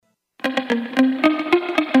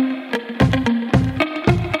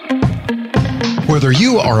Whether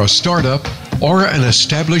you are a startup or an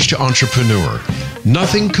established entrepreneur,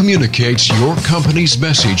 nothing communicates your company's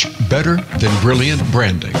message better than brilliant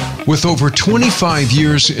branding. With over 25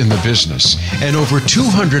 years in the business and over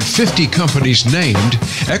 250 companies named,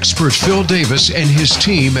 expert Phil Davis and his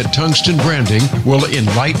team at Tungsten Branding will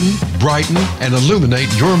enlighten, brighten, and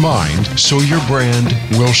illuminate your mind so your brand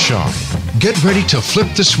will shine. Get ready to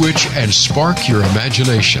flip the switch and spark your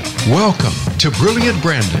imagination. Welcome to Brilliant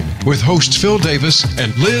Branding with host Phil Davis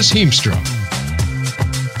and Liz Heemstra.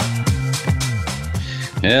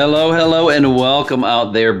 Hello, and welcome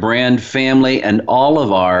out there, brand family, and all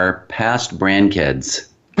of our past brand kids.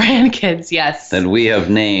 Brand kids, yes. That we have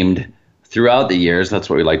named throughout the years. That's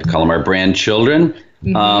what we like to call them, our brand children.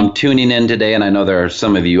 Mm-hmm. Tuning in today, and I know there are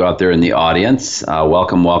some of you out there in the audience.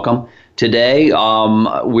 Welcome. Today,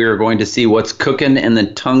 we're going to see what's cooking in the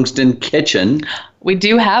Tungsten kitchen. We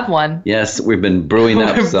do have one. Yes, we've been brewing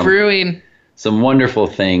up some wonderful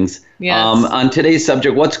things. Yes. On today's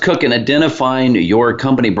subject, what's cooking? Identifying your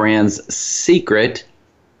company brand's secret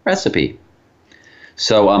recipe.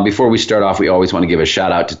 So before we start off, we always want to give a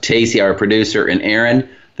shout out to Tacey, our producer, and Aaron,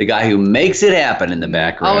 the guy who makes it happen in the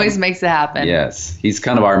background. Always makes it happen. Yes. He's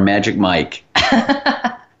kind of our magic Mike.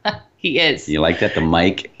 He is. You like that, the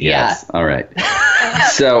mic? Yeah. Yes. All right.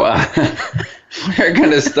 So we're going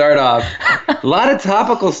to start off. A lot of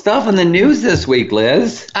topical stuff in the news this week,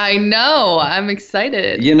 Liz. I know. I'm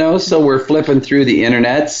excited. You know, so we're flipping through the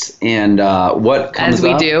internets and what comes as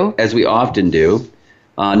we up, do. As we often do.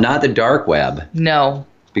 Not the dark web. No.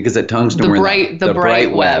 Because at Tungsten, the we're bright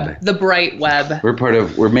web. The bright web.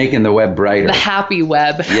 We're making the web brighter. The happy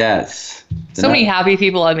web. Yes. So many happy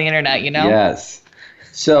people on the internet, you know? Yes.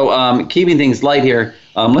 So keeping things light here,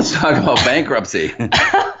 let's talk about bankruptcy.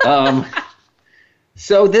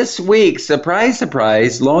 So this week,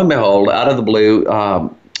 surprise, lo and behold, out of the blue,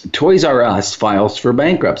 Toys R Us files for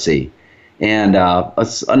bankruptcy. And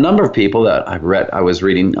a number of people that I was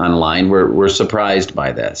reading online were surprised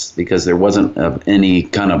by this because there wasn't any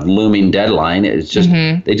kind of looming deadline. It's just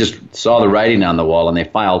They just saw the writing on the wall and they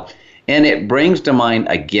filed. And it brings to mind,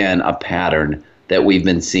 again, a pattern that we've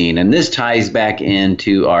been seeing. And this ties back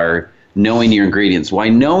into our knowing your ingredients. Why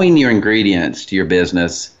knowing your ingredients to your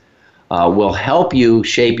business will help you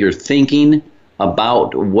shape your thinking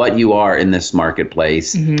about what you are in this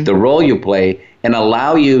marketplace, the role you play, and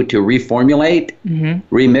allow you to reformulate,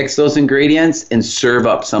 remix those ingredients, and serve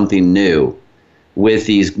up something new with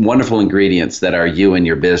these wonderful ingredients that are you and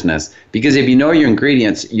your business. Because if you know your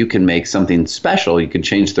ingredients, you can make something special. You can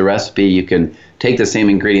change the recipe. You can take the same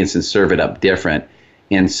ingredients and serve it up different.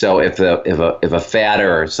 And so if a fad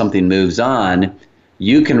or something moves on,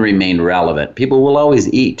 you can remain relevant. People will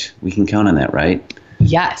always eat. We can count on that, right?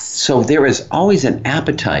 Yes. So there is always an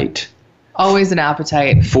appetite. Always an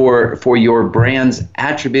appetite. For your brand's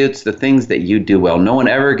attributes, the things that you do well. No one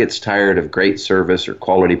ever gets tired of great service or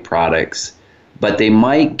quality products, but they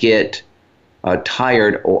might get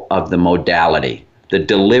tired of the modality, the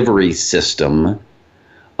delivery system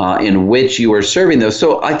in which you are serving those.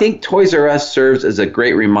 So I think Toys R Us serves as a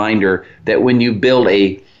great reminder that when you build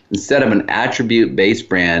instead of an attribute-based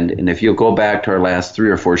brand, and if you'll go back to our last 3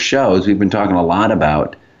 or 4 shows, we've been talking a lot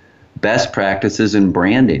about best practices in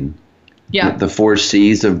branding. Yeah. The 4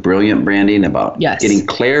 C's of brilliant branding, about getting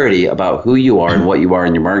clarity about who you are and what you are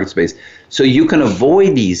in your market space. So you can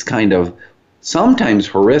avoid these kind of sometimes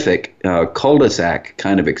horrific cul-de-sac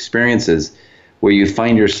kind of experiences where you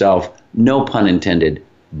find yourself, no pun intended,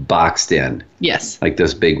 boxed in. Yes. Like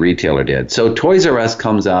this big retailer did. So Toys R Us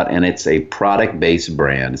comes out and it's a product-based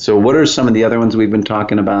brand. So what are some of the other ones we've been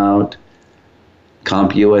talking about?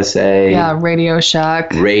 CompUSA. Yeah, Radio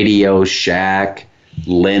Shack.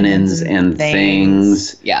 Linens and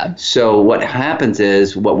things. Yeah. So what happens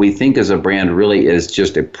is what we think as a brand really is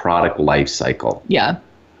just a product life cycle. Yeah.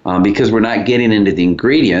 Because we're not getting into the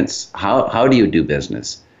ingredients. How do you do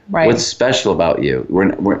business? Right. What's special about you?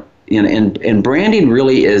 And branding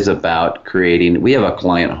really is about creating. We have a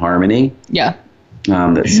client, Harmony. Yeah.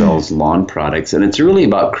 That sells lawn products, and it's really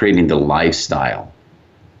about creating the lifestyle.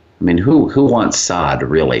 I mean, who wants sod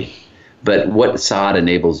really? But what sod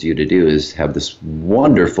enables you to do is have this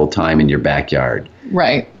wonderful time in your backyard.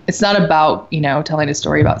 Right. It's not about, telling a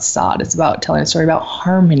story about sod. It's about telling a story about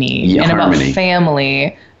harmony about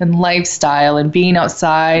family and lifestyle and being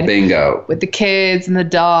outside. Bingo. With the kids and the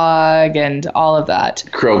dog and all of that.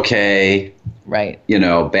 Croquet. Right.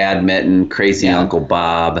 Badminton, Crazy Uncle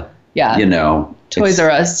Bob. Yeah. Toys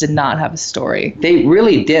R Us did not have a story. They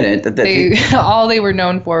really didn't. All they were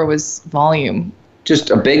known for was volume.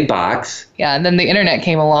 Just a big box. Yeah, and then the internet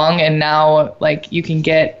came along, and now like you can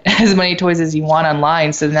get as many toys as you want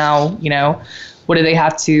online. So now, you know, what do they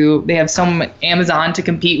have to? They have some Amazon to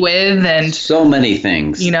compete with, and so many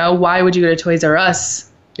things. You know, why would you go to Toys R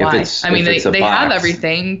Us? Why? I mean, they have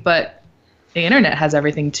everything, but the internet has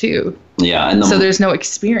everything too. Yeah, and so there's no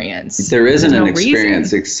experience. There isn't an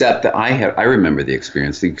experience except that I remember the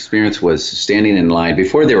experience. The experience was standing in line.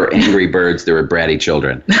 Before there were Angry Birds, there were bratty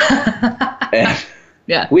children.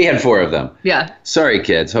 Yeah. We had 4 of them. Yeah. Sorry,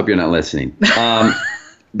 kids. Hope you're not listening.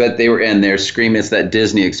 But they were in there screaming. It's that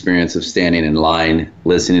Disney experience of standing in line,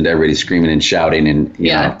 listening to everybody screaming and shouting, and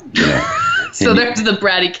you know. So there's the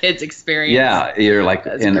bratty kids experience. Yeah, you're like,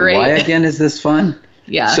 that's and great. Why again is this fun?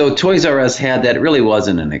 Yeah. So Toys R Us had that. It really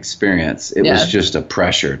wasn't an experience. It was just a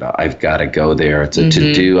pressure. I've got to go there. It's a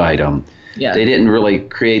to-do item. Yeah. They didn't really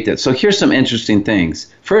create that. So here's some interesting things.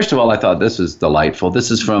 First of all, I thought this was delightful. This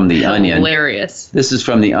is from The Onion. Hilarious. This is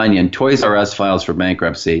from The Onion. Toys R Us files for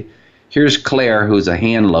bankruptcy. Here's Claire, who's a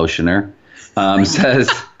hand lotioner, says,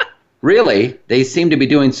 really, they seem to be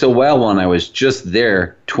doing so well when I was just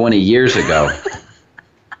there 20 years ago.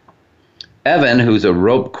 Evan, who's a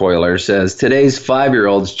rope coiler, says, today's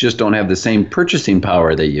 5-year-olds just don't have the same purchasing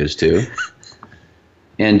power they used to.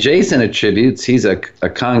 And Jason attributes, he's a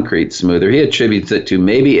concrete smoother, he attributes it to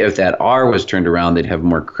maybe if that R was turned around, they'd have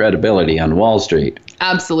more credibility on Wall Street.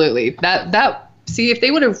 Absolutely. See, if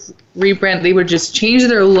they would have rebranded, they would just change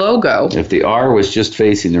their logo. If the R was just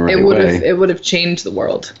facing the right way. It would have changed the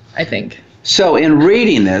world, I think. So in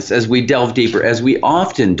reading this, as we delve deeper, as we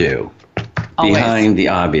often do, always. Behind the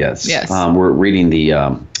obvious. Yes. We're reading the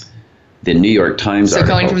New York Times article.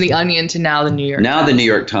 So going from The Onion to now the New York Times. Now the New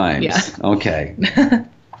York Times. Yeah. Okay.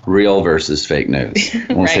 Real versus fake news.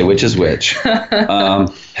 I won't say which is which.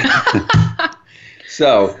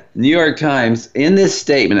 So, New York Times, in this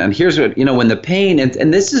statement, and here's what, when the pain,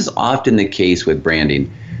 and this is often the case with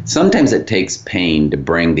branding, sometimes it takes pain to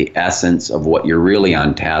bring the essence of what you're really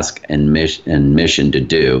on task and mission to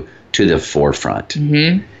do to the forefront.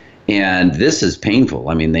 Mm-hmm. And this is painful.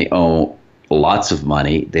 I mean, they owe lots of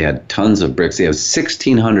money. They had tons of bricks. They have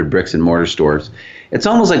 1,600 bricks and mortar stores. It's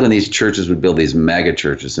almost like when these churches would build these mega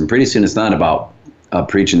churches, and pretty soon it's not about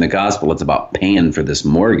preaching the gospel, it's about paying for this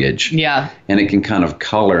mortgage. Yeah. And it can kind of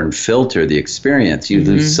color and filter the experience. You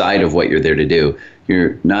lose sight of what you're there to do.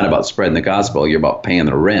 You're not about spreading the gospel, you're about paying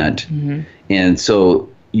the rent. Mm-hmm. And so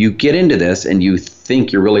you get into this and you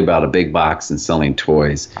think you're really about a big box and selling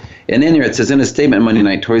toys. And in here it says, in a statement Monday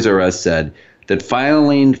night, Toys R Us said that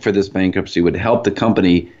filing for this bankruptcy would help the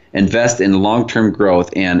company invest in long-term growth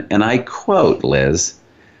and I quote, Liz,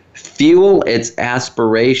 fuel its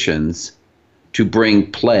aspirations to bring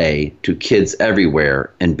play to kids everywhere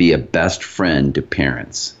and be a best friend to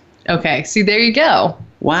parents. Okay, see, there you go.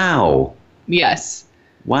 Wow. Yes.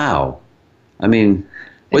 Wow. I mean,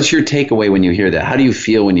 what's your takeaway when you hear that? How do you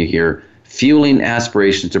feel when you hear fueling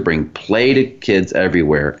aspirations to bring play to kids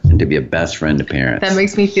everywhere and to be a best friend to parents? That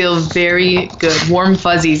makes me feel very good. Warm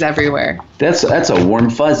fuzzies everywhere. That's a warm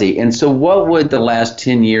fuzzy. And so what would the last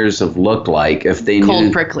 10 years have looked like if they Cold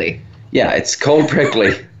knew? Prickly. Yeah, it's cold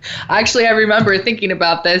prickly. Actually, I remember thinking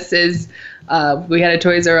about this is we had a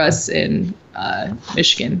Toys R Us in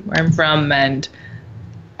Michigan, where I'm from, and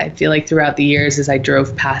I feel like throughout the years as I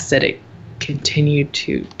drove past it, it continued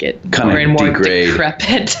to get more and more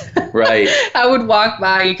decrepit. Right. I would walk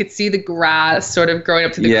by, you could see the grass sort of growing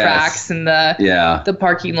up to the cracks in the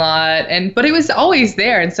parking lot, but it was always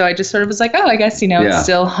there, and so I just sort of was like, oh, I guess it's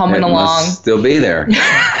still humming along. Must still be there.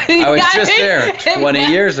 I was just there 20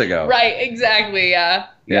 years ago. Right, exactly, yeah.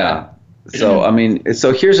 Yeah. So, I mean,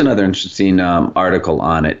 so here's another interesting article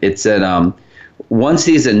on it. It said, once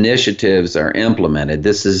these initiatives are implemented,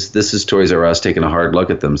 this is Toys R Us taking a hard look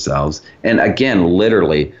at themselves. And again,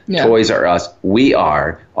 literally, Toys R Us,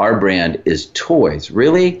 our brand is toys.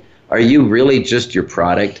 Really? Are you really just your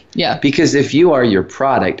product? Yeah. Because if you are your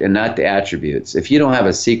product and not the attributes, if you don't have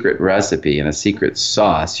a secret recipe and a secret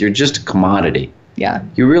sauce, you're just a commodity. Yeah.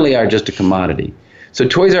 You really are just a commodity. So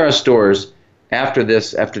Toys R Us stores, after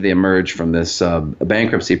they emerge from this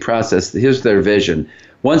bankruptcy process, here's their vision.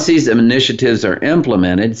 Once these initiatives are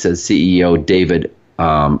implemented, says CEO David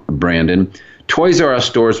Brandon, Toys R Us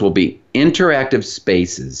stores will be interactive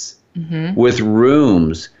spaces with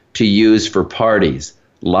rooms to use for parties,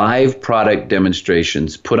 live product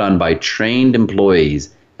demonstrations put on by trained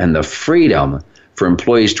employees, and the freedom for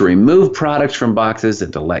employees to remove products from boxes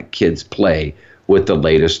and to let kids play with the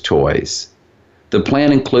latest toys. The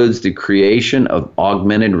plan includes the creation of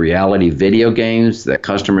augmented reality video games that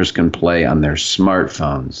customers can play on their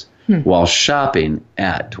smartphones. while shopping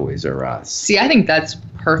at Toys R Us. See, I think that's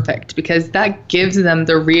perfect because that gives them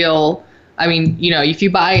the real, I mean, if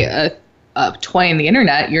you buy a toy on the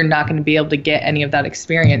internet, you're not going to be able to get any of that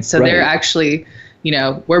experience. So they're actually,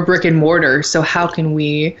 we're brick and mortar. So how can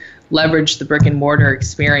we leverage the brick and mortar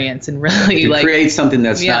experience and really create something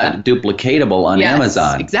that's not duplicatable on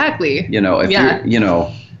Amazon? Exactly.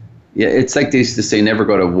 It's like they used to say, never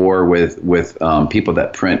go to war with people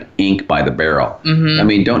that print ink by the barrel. I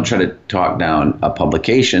mean, don't try to talk down a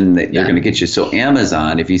publication that they're going to get you. So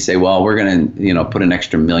Amazon, if you say, well, we're going to, put an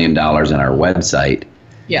extra $1 million on our website.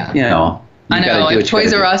 Yeah. I know. If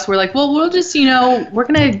Toys R Us, we're like, well, we'll just, we're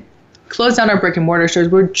going to close down our brick and mortar stores.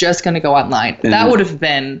 We're just going to go online. That would have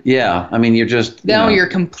been. Yeah. I mean, you're just. Now you're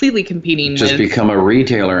completely competing just become a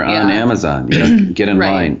retailer on Amazon. Get in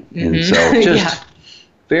line. And so just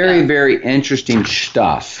very, very interesting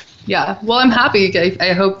stuff. Yeah. Well, I'm happy.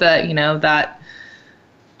 I hope that, that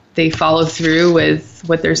they follow through with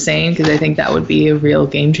what they're saying, because I think that would be a real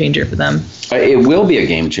game changer for them. It will be a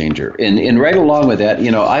game changer. And right along with that,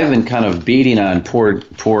 I've been kind of beating on poor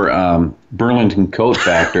Burlington Coat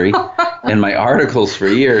Factory in my articles for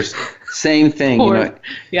years. Same thing.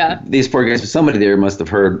 These poor guys, somebody there must have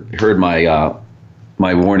heard my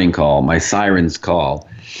my warning call, my siren's call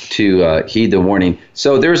to heed the warning.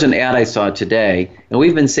 So there's an ad I saw today, and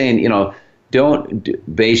we've been saying,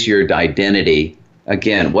 don't base your identity.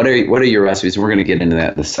 Again, what are your recipes? We're going to get into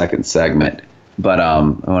that in the second segment, but I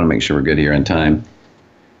want to make sure we're good here in time.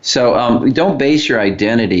 So don't base your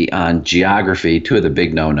identity on geography, two of the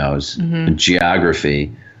big no-nos,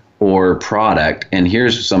 geography or product. And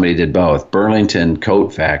here's somebody did both, Burlington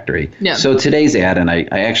Coat Factory. Yeah. So today's ad, and I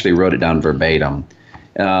actually wrote it down verbatim.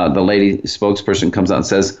 The lady spokesperson comes out and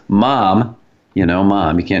says, Mom,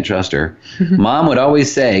 Mom, you can't trust her. Mom would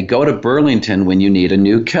always say, go to Burlington when you need a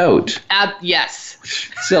new coat. Yes.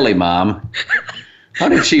 Silly Mom. How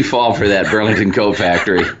did she fall for that Burlington Coat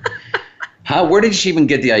Factory? Where did she even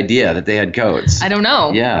get the idea that they had coats? I don't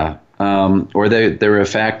know. Yeah. Or they were a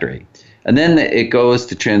factory. And then it goes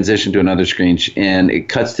to transition to another screen, and it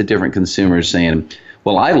cuts to different consumers saying,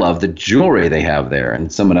 well, I love the jewelry they have there.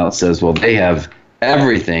 And someone else says, well, they have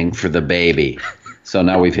everything for the baby. So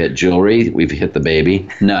now we've hit jewelry, we've hit the baby,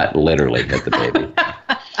 not literally hit the baby.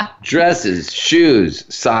 Dresses, shoes,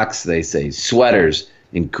 socks, they say, sweaters,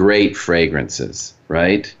 and great fragrances,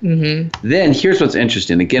 right? Then here's what's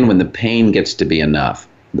interesting. Again, when the pain gets to be enough,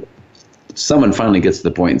 someone finally gets to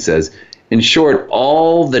the point and says, in short,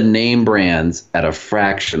 all the name brands at a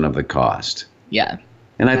fraction of the cost. Yeah.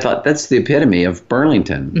 And I thought, that's the epitome of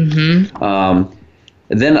Burlington.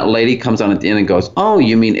 Then a lady comes on at the end and goes, oh,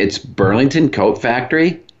 you mean it's Burlington Coat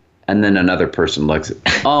Factory? And then another person looks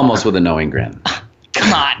almost with a knowing grin.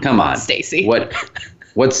 Come on, Stacy.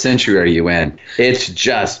 What century are you in? It's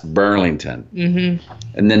just Burlington.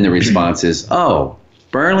 And then the response is, oh,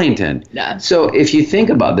 Burlington. Yeah. So if you think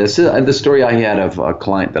about this, the story I had of a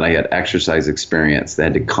client that I had exercise experience, they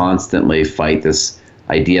had to constantly fight this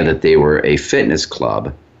idea that they were a fitness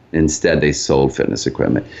club. Instead, they sold fitness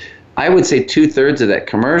equipment. I would say 2/3 of that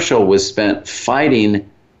commercial was spent fighting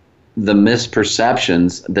the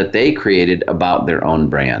misperceptions that they created about their own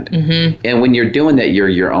brand. And when you're doing that, you're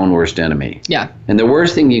your own worst enemy. Yeah. And the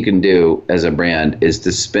worst thing you can do as a brand is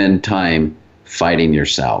to spend time fighting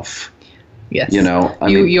yourself. Yes.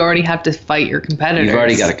 You already have to fight your competitors. You've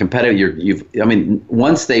already got a competitor.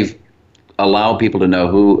 Once they've allowed people to know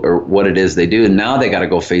who or what it is they do, and now they got to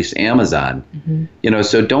go face Amazon.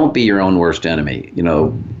 So don't be your own worst enemy.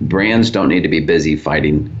 Brands don't need to be busy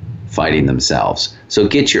fighting themselves. So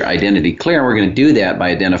get your identity clear, and we're going to do that by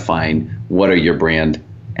identifying what are your brand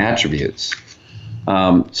attributes.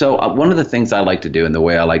 So one of the things I like to do, and the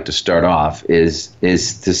way I like to start off, is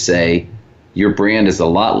to say your brand is a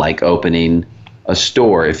lot like opening a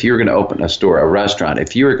store. If you were going to open a restaurant,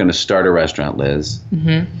 if you were going to start a restaurant, Liz,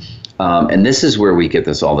 and this is where we get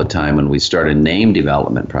this all the time when we start a name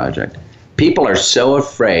development project. People are so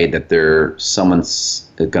afraid that someone's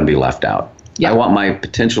going to be left out. Yeah. I want my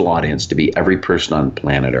potential audience to be every person on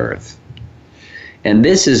planet Earth. And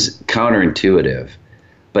this is counterintuitive,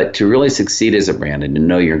 but to really succeed as a brand and to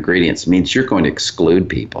know your ingredients means you're going to exclude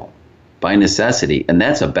people by necessity, and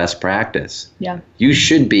that's a best practice. Yeah. You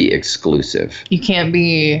should be exclusive. You can't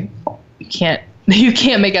make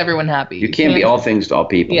everyone happy. You can't be all things to all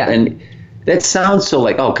people. Yeah. And that sounds so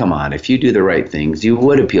like, oh, come on, if you do the right things, you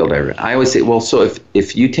would appeal to everyone. I always say, well, so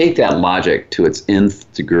if you take that logic to its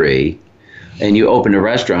nth degree and you open a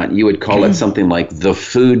restaurant, you would call it something like The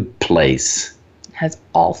Food Place. Has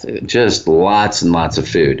all food. Just lots and lots of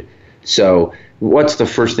food. So what's the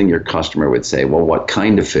first thing your customer would say? Well, what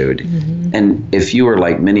kind of food? And if you are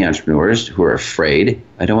like many entrepreneurs who are afraid,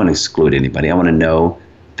 I don't want to exclude anybody. I want to know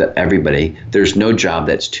that there's no job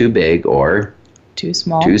that's too big or too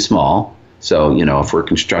small. So, if we're a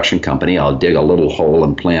construction company, I'll dig a little hole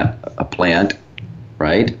and plant a plant,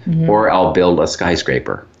 right? Or I'll build a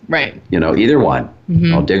skyscraper. Right. Either one.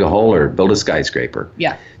 I'll dig a hole or build a skyscraper.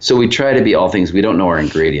 Yeah. So we try to be all things. We don't know our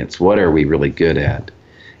ingredients. What are we really good at?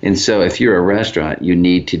 And so if you're a restaurant, you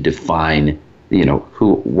need to define,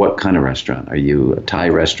 what kind of restaurant? Are you a Thai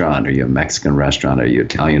restaurant? Are you a Mexican restaurant? Are you an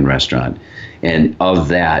Italian restaurant? And of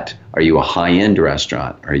that, are you a high-end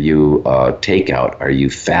restaurant? Are you a takeout? Are you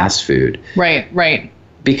fast food? Right.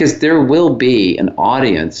 Because there will be an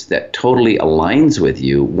audience that totally aligns with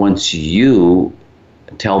you once you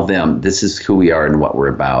tell them this is who we are and what we're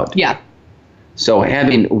about. Yeah. So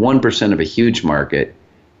having 1% of a huge market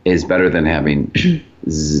is better than having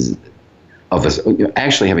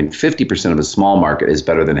actually having 50% of a small market is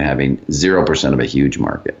better than having 0% of a huge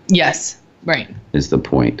market. Yes, right. Is the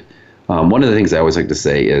point. One of the things I always like to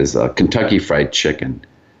say is Kentucky Fried Chicken.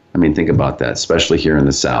 I mean, think about that, especially here in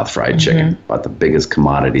the South, fried chicken, about the biggest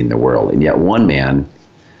commodity in the world. And yet one man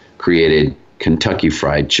created Kentucky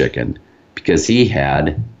Fried Chicken because he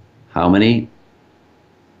had how many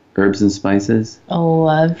herbs and spices?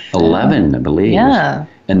 11, I believe. Yeah.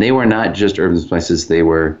 And they were not just herbs and spices, they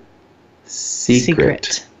were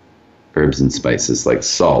secret herbs and spices like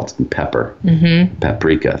salt and pepper,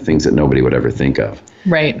 paprika, things that nobody would ever think of.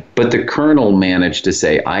 Right. But the Colonel managed to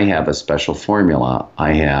say, I have a special formula,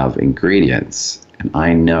 I have ingredients, and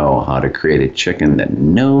I know how to create a chicken that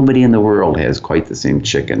nobody in the world has quite the same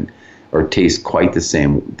chicken or tastes quite the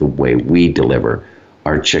same the way we deliver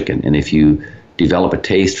our chicken. And if you develop a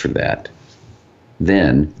taste for that,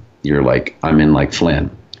 then you're like, I'm in like Flynn.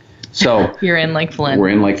 So you're in like Flynn. We're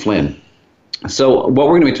in like Flynn. So what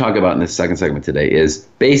we're going to be talking about in this second segment today is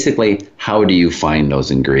basically how do you find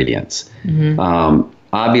those ingredients?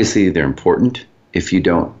 Obviously, they're important. If you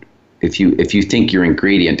think your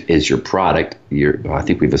ingredient is your product, I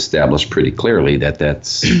think we've established pretty clearly that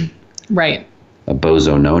that's right. A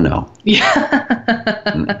bozo no.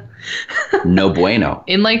 Yeah. No bueno.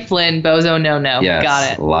 In like Flynn, bozo no. Yes,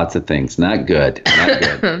 got it. Lots of things. Not good.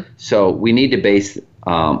 So we need to base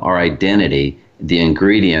our identity, the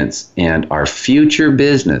ingredients, and our future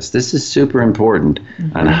business. This is super important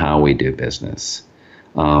on how we do business.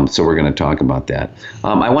 So we're going to talk about that.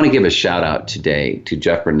 I want to give a shout out today to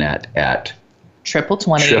Jeff Burnett at Triple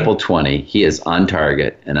 20. 20. He is on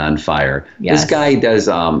target and on fire. Yes. This guy does,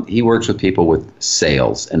 he works with people with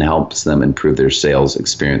sales and helps them improve their sales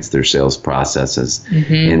experience, their sales processes.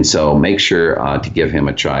 And so make sure to give him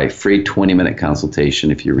a try. Free 20-minute consultation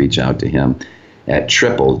if you reach out to him at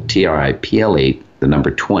triple, TRIPLE, the number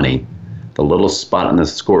 20, the little spot on the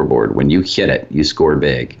scoreboard. When you hit it, you score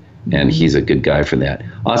big. And he's a good guy for that.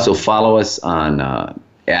 Also follow us on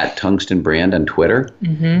at Tungsten Brand on Twitter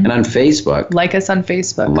and on Facebook. Like us on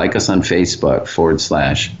Facebook.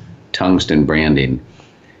 /Tungsten Branding.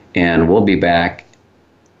 And we'll be back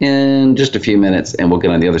in just a few minutes, and we'll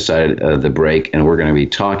get on the other side of the break, and we're going to be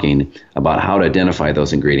talking about how to identify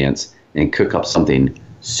those ingredients and cook up something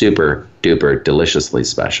super duper deliciously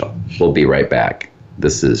special. We'll be right back.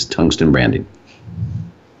 This is Tungsten Branding.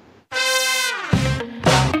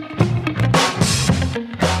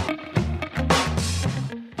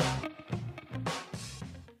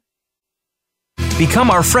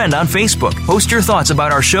 Become our friend on Facebook. Post your thoughts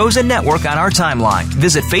about our shows and network on our timeline.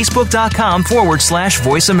 Visit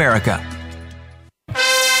Facebook.com/Voice America.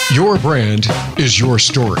 Your brand is your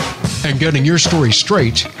story, and getting your story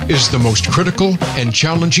straight is the most critical and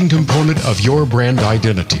challenging component of your brand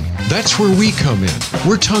identity. That's where we come in.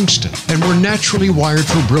 We're Tungsten, and we're naturally wired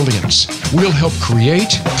for brilliance. We'll help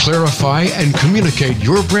create, clarify, and communicate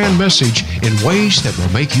your brand message in ways that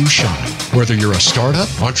will make you shine. Whether you're a startup,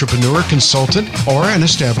 entrepreneur, consultant, or an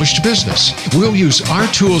established business, we'll use our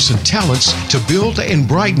tools and talents to build and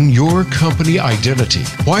brighten your company identity.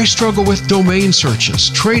 Why struggle with domain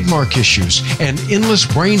searches, trademark issues, and endless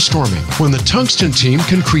brainstorming when the Tungsten team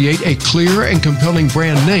can create a clear and compelling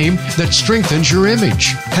brand name that strengthens your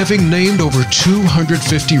image? Having named over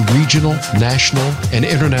 250 regional, national, and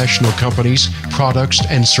international companies, products,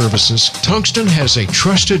 and services, Tungsten has a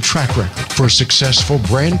trusted track record for successful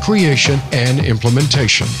brand creation and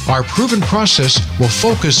implementation. Our proven process will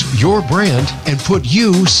focus your brand and put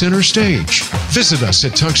you center stage. Visit us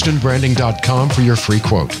at tungstenbranding.com for your free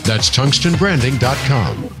quote. That's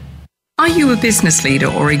tungstenbranding.com. Are you a business leader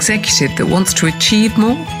or executive that wants to achieve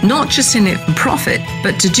more? Not just in it for profit,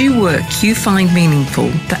 but to do work you find meaningful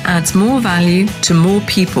that adds more value to more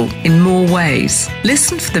people in more ways.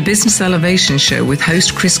 Listen for the Business Elevation Show with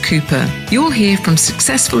host Chris Cooper. You'll hear from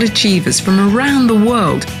successful achievers from around the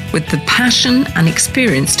world with the passion and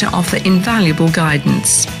experience to offer invaluable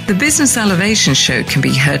guidance. The Business Elevation Show can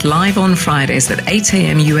be heard live on Fridays at 8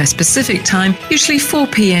 a.m. US Pacific Time, usually 4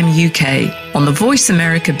 p.m. UK, on the Voice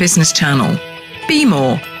America Business Channel. Be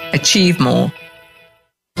more, achieve more.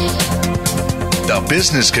 The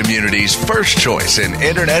business community's first choice in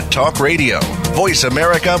Internet Talk Radio. Voice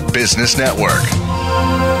America Business Network.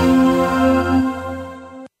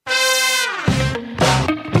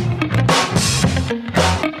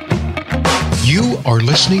 You are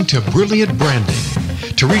listening to Brilliant Branding.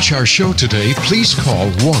 To reach our show today, please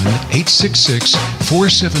call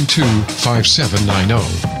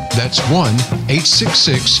 1-866-472-5790. That's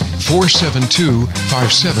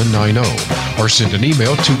 1-866-472-5790. Or send an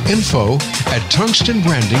email to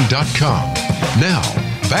info@tungstenbranding.com. Now,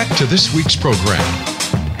 back to this week's program.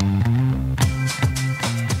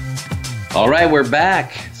 All right, we're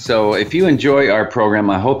back. So if you enjoy our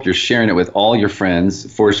program, I hope you're sharing it with all your friends,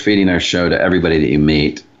 force-feeding our show to everybody that you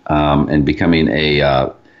meet, and becoming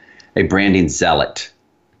a branding zealot.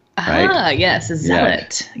 Right? Yes, a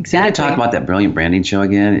zealot. Yeah. Exactly. Can I talk about that Brilliant Branding Show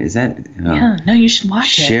again? Is that? Yeah, no, you should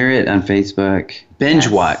watch it. Share it on Facebook. Binge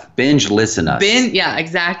watch. Binge listen us. Yeah,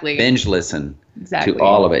 exactly. Binge listen exactly. to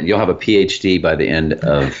all of it. You'll have a PhD by the end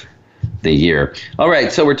of the year. All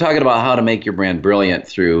right, so we're talking about how to make your brand brilliant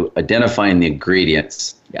through identifying the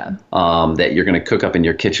ingredients that you're going to cook up in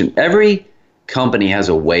your kitchen. Every company has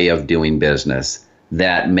a way of doing business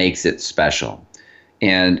that makes it special.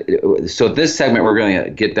 And so this segment, we're going to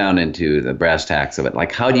get down into the brass tacks of it.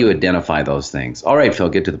 Like, how do you identify those things? All right, Phil,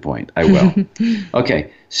 get to the point. I will. Okay,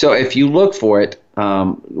 so if you look for it,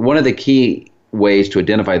 one of the key ways to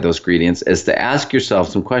identify those ingredients is to ask yourself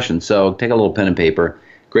some questions. So take a little pen and paper.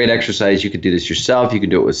 Great exercise. You could do this yourself. You can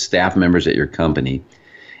do it with staff members at your company.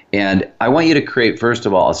 And I want you to create, first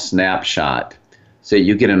of all, a snapshot so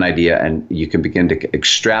you get an idea and you can begin to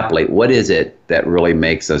extrapolate what is it that really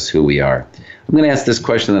makes us who we are. I'm going to ask this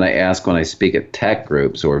question that I ask when I speak at tech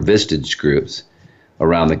groups or Vistage groups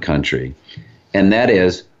around the country. And that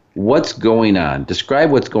is, what's going on?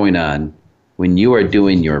 Describe what's going on when you are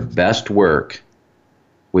doing your best work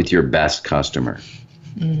with your best customer.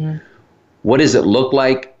 Mm-hmm. What does it look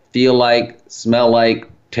like, feel like, smell like,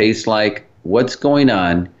 taste like? What's going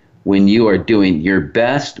on when you are doing your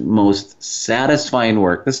best, most satisfying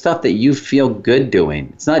work, the stuff that you feel good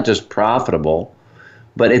doing? It's not just profitable,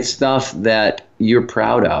 but it's stuff that you're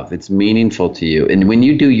proud of. It's meaningful to you. And when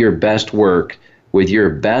you do your best work with your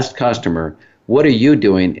best customer, what are you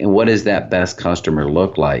doing and what does that best customer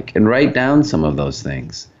look like? And write down some of those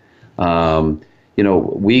things.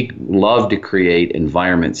 We love to create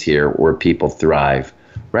environments here where people thrive.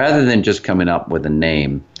 Rather than just coming up with a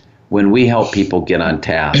name, when we help people get on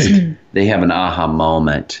task, they have an aha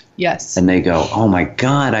moment. Yes. And they go, oh my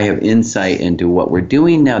God, I have insight into what we're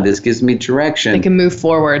doing now. This gives me direction. They can move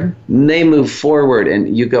forward. And they move forward.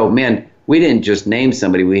 And you go, man, we didn't just name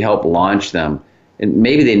somebody, we helped launch them. And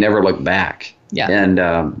maybe they never look back. Yeah. And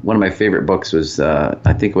one of my favorite books was,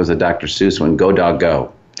 I think it was a Dr. Seuss one, Go Dog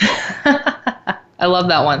Go. I love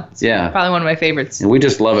that one. It's probably one of my favorites. And we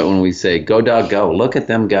just love it when we say, go dog, go. Look at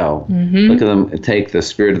them go. Mm-hmm. Look at them take the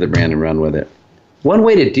spirit of the brand and run with it. One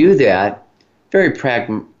way to do that, very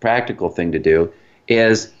practical thing to do,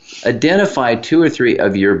 is identify 2 or 3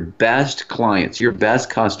 of your best clients, your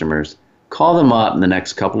best customers, call them up in the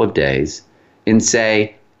next couple of days and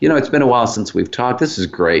say, it's been a while since we've talked. This is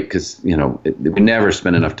great because, we never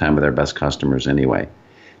spend enough time with our best customers anyway.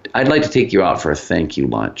 I'd like to take you out for a thank you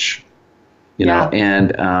lunch.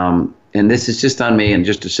 And this is just on me and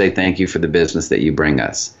just to say thank you for the business that you bring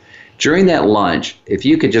us. During that lunch, if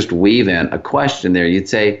you could just weave in a question there, you'd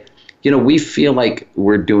say, we feel like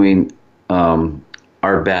we're doing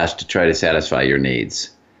our best to try to satisfy your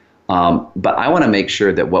needs. But I want to make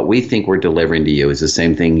sure that what we think we're delivering to you is the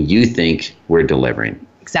same thing you think we're delivering.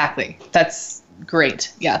 Exactly. That's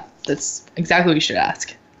great. Yeah, that's exactly what you should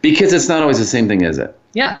ask. Because it's not always the same thing, is it?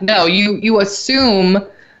 Yeah. No, you assume,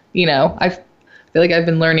 I feel like I've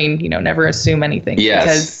been learning, never assume anything.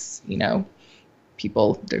 Yes. Because,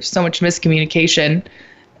 people, there's so much miscommunication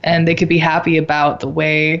and they could be happy about the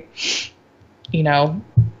way,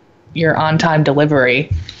 your on-time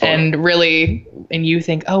delivery and you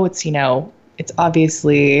think, oh, it's it's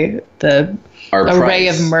obviously the Our array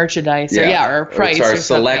price. of merchandise. Or, or our price. It's our or something.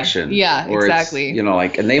 selection. Yeah, or exactly.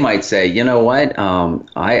 It's, and they might say, you know what?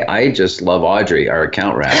 I just love Audrey, our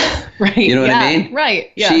account rep. Right. You know what I mean?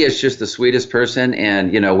 Right. Yeah. She is just the sweetest person.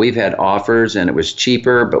 And, we've had offers and it was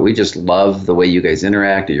cheaper, but we just love the way you guys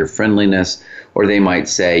interact or your friendliness. Or they might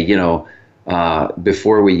say,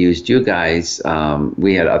 before we used you guys,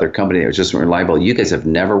 we had other company that was just reliable. You guys have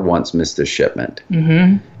never once missed a shipment.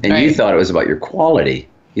 Mm-hmm. And you thought it was about your quality.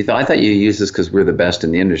 I thought you used this because we're the best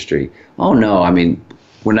in the industry. Oh, no. I mean,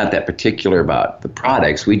 we're not that particular about the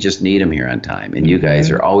products. We just need them here on time. And you guys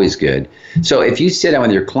are always good. So if you sit down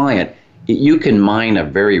with your client, you can mine a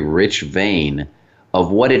very rich vein of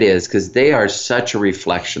what it is because they are such a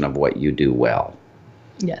reflection of what you do well.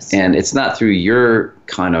 Yes. And it's not through your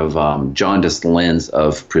kind of jaundiced lens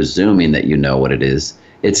of presuming that you know what it is.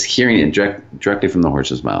 It's hearing it directly from the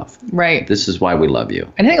horse's mouth. Right. This is why we love you.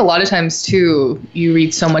 And I think a lot of times, too, you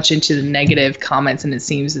read so much into the negative comments, and it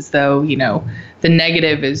seems as though, the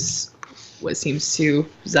negative is what seems to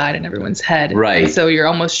reside in everyone's head. Right. And so you're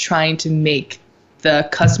almost trying to make the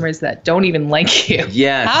customers that don't even like you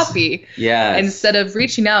happy. Yes. Instead of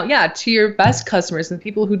reaching out, to your best customers and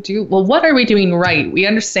people who do, well, what are we doing right? We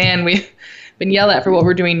understand we've been yelled at for what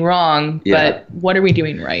we're doing wrong, but what are we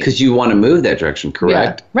doing right? Because you want to move that direction,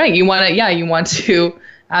 correct? Yeah. Right. You want to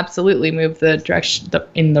absolutely move the direction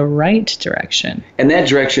in the right direction. And that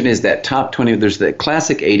direction is that top 20. There's the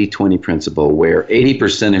classic 80-20 principle where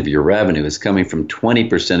 80% of your revenue is coming from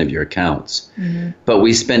 20% of your accounts. Mm-hmm. But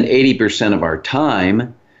we spend 80% of our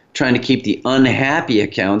time trying to keep the unhappy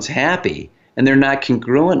accounts happy. And they're not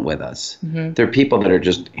congruent with us. Mm-hmm. They're people that are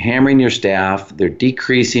just hammering your staff. They're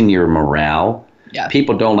decreasing your morale. Yeah.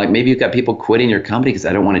 People don't maybe you've got people quitting your company because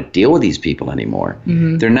I don't want to deal with these people anymore.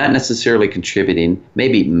 Mm-hmm. They're not necessarily contributing.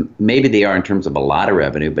 Maybe they are in terms of a lot of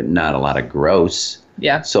revenue, but not a lot of gross.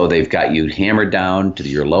 Yeah. So they've got you hammered down to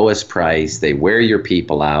your lowest price. They wear your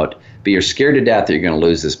people out, but you're scared to death that you're going to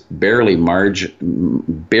lose this barely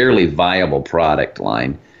viable product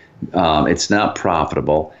line. It's not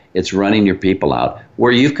profitable. It's running your people out.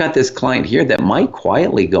 Where you've got this client here that might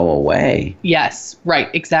quietly go away. Yes, right,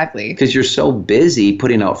 exactly. Because you're so busy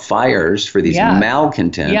putting out fires for these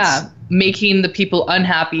malcontents. Yeah, making the people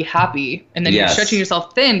unhappy happy. And then you're stretching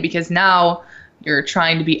yourself thin because now you're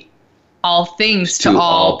trying to be all things to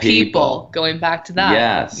all people. Going back to that.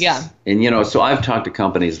 Yes. Yeah. And, so I've talked to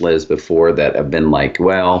companies, Liz, before that have been like,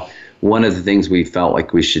 well, one of the things we felt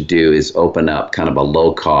like we should do is open up kind of a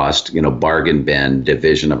low-cost, bargain bin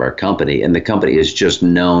division of our company. And the company is just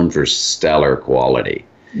known for stellar quality.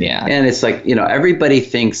 Yeah. And it's like, everybody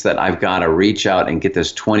thinks that I've got to reach out and get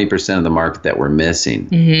this 20% of the market that we're missing.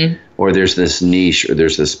 Mm-hmm. Or there's this niche or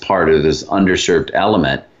there's this part of this underserved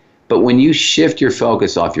element. But when you shift your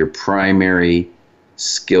focus off your primary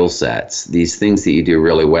skill sets, these things that you do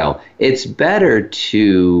really well, it's better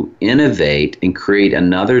to innovate and create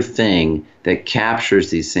another thing that captures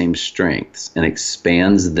these same strengths and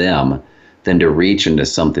expands them than to reach into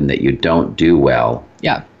something that you don't do well.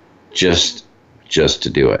 Yeah. Just to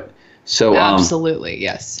do it. So absolutely,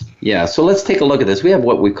 yes. Yeah, so let's take a look at this. We have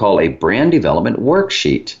what we call a brand development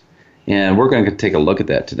worksheet. And we're going to take a look at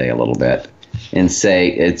that today a little bit and say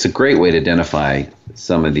it's a great way to identify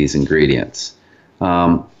some of these ingredients.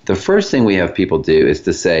 The first thing we have people do is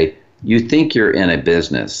to say, you think you're in a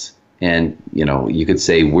business, and you could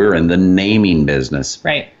say we're in the naming business.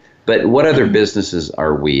 Right. But what other businesses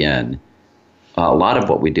are we in? A lot of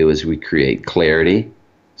what we do is we create clarity.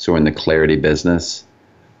 So we're in the clarity business.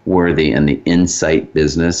 We're in the insight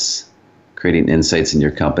business, creating insights in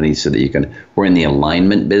your company so that we're in the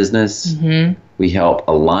alignment business. Mm-hmm. We help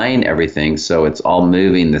align everything so it's all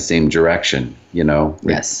moving the same direction,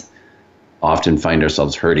 Yes. Often find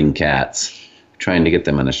ourselves herding cats, trying to get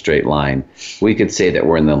them in a straight line. We could say that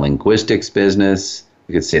we're in the linguistics business.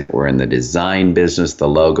 We could say that we're in the design business, the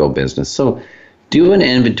logo business. So do an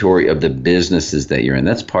inventory of the businesses that you're in.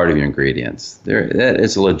 That's part of your ingredients. That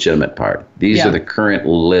is a legitimate part. These are the current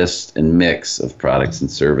list and mix of products and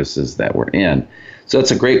services that we're in. So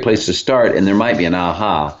it's a great place to start, and there might be an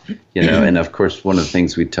aha, and of course, one of the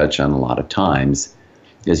things we touch on a lot of times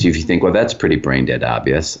is if you think, well, that's pretty brain dead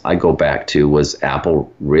obvious. I go back to, was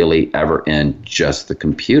Apple really ever in just the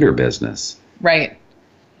computer business? Right.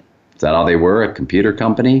 Is that all they were, a computer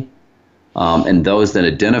company? And those that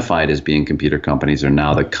identified as being computer companies are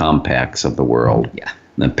now the Compaqs of the world. Yeah.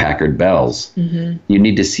 The Packard Bells. Mm-hmm. You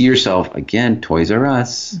need to see yourself, again, Toys R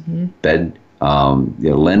Us, bed,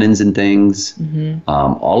 linens and things. Mm-hmm.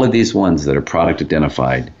 All of these ones that are product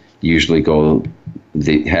identified usually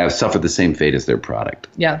they have suffered the same fate as their product.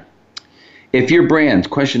 Yeah. If your brand,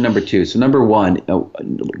 question number 2. So number 1,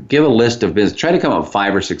 give a list of business. Try to come up with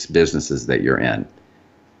 5 or 6 businesses that you're in.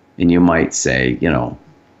 And you might say,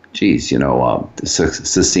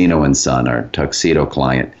 Cicino and Son, our tuxedo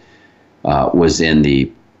client, was in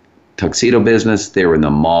the tuxedo business. They were in the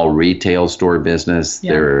mall retail store business.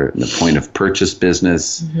 Yeah. They were in the point of purchase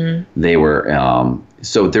business. Mm-hmm. They were,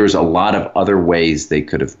 so there's a lot of other ways they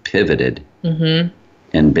could have pivoted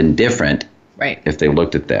and been different. Right. If they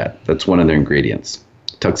looked at that. That's one of their ingredients.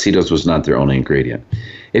 Tuxedos was not their only ingredient.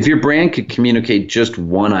 If your brand could communicate just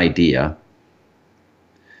one idea,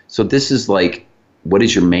 so this is like, what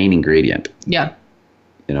is your main ingredient? Yeah.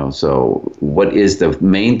 So what is the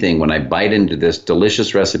main thing when I bite into this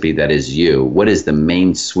delicious recipe that is you? What is the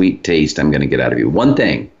main sweet taste I'm going to get out of you? One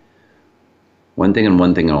thing and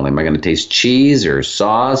one thing only. Am I going to taste cheese or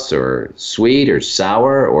sauce or sweet or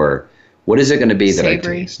sour, or what is it going to be that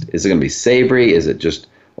Savory. I taste? Is it going to be savory? Is it just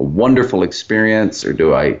a wonderful experience, or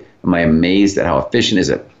am I amazed at how efficient? Is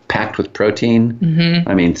it packed with protein? Mm-hmm.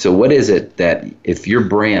 I mean, so what is it that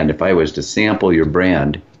if I was to sample your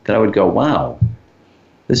brand, that I would go, wow,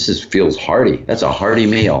 this feels hearty. That's a hearty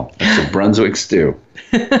meal. That's a Brunswick stew.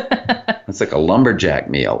 That's like a lumberjack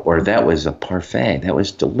meal, or that was a parfait. That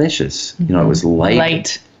was delicious. It was light.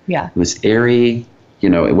 Light. Yeah. It was airy.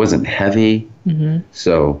 It wasn't heavy. Mm-hmm.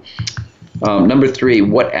 So, number 3,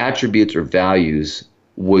 what attributes or values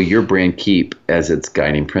will your brand keep as its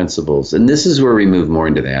guiding principles? And this is where we move more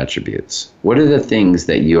into the attributes. What are the things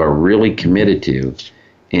that you are really committed to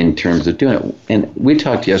in terms of doing it? And we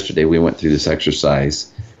talked yesterday, we went through this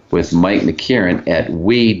exercise with Mike McKieran at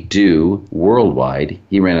We Do Worldwide.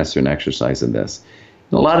 He ran us through an exercise in this.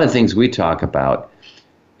 And a lot of things we talk about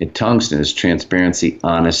at Tungsten is transparency,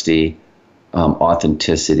 honesty,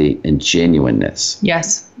 authenticity, and genuineness.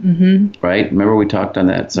 Yes. Mm-hmm. Right? Remember we talked on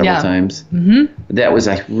that several times? Mm-hmm. That was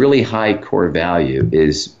a really high core value,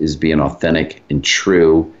 is being authentic and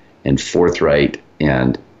true and forthright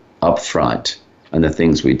and upfront on the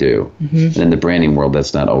things we do. Mm-hmm. And in the branding world,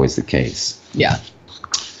 that's not always the case. Yeah.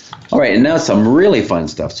 All right, and now some really fun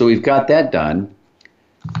stuff. So we've got that done,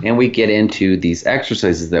 and we get into these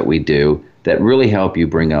exercises that we do that really help you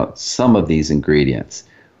bring out some of these ingredients.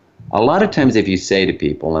 A lot of times if you say to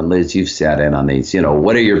people, and Liz, you've sat in on these,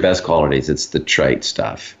 what are your best qualities? It's the trite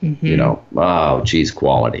stuff,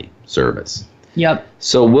 quality, service. Yep.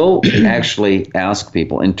 So we'll actually ask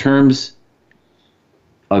people, in terms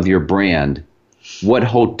of your brand, what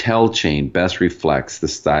hotel chain best reflects the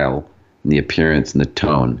style and the appearance and the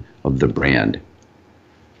tone of the brand?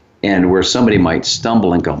 And where somebody might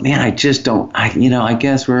stumble and go, man, I just don't, I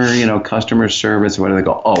guess we're, customer service or whatever. They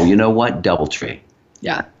go, oh, you know what? DoubleTree.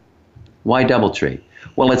 Yeah. Why DoubleTree?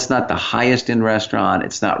 Well, it's not the highest end restaurant.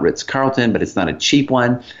 It's not Ritz-Carlton, but it's not a cheap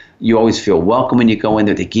one. You always feel welcome when you go in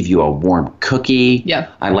there. They give you a warm cookie.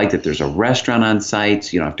 Yeah. I like that there's a restaurant on site,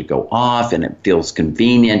 so you don't have to go off, and it feels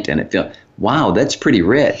convenient, and wow, that's pretty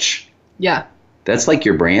rich. Yeah. That's like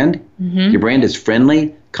your brand. Mm-hmm. Your brand is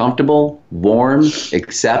friendly, comfortable, warm,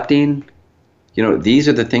 accepting. These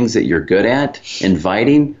are the things that you're good at.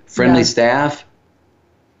 Inviting, friendly staff.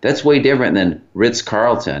 That's way different than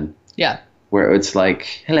Ritz-Carlton. Yeah. Where it's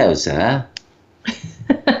like, hello, sir.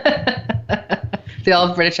 They all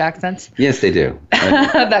have British accents? Yes, they do.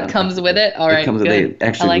 That comes with it? All right, good. They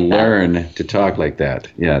actually learn to talk like that.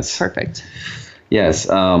 Yes. Perfect. Yes.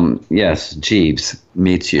 Yes, Jeeves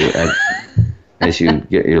meets you as you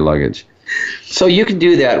get your luggage. So you can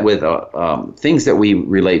do that with things that we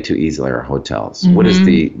relate to easily, our hotels.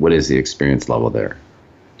 Mm-hmm. What is the experience level there?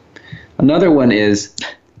 Another one is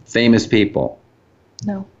famous people.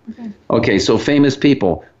 No. Okay, so famous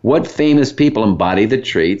people. What famous people embody the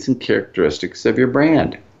traits and characteristics of your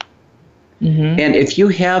brand? Mm-hmm. And if you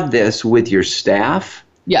have this with your staff,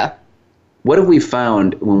 what have we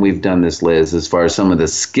found when we've done this, Liz, as far as some of the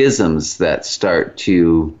schisms that start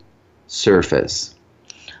to surface?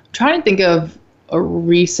 I'm trying to think of a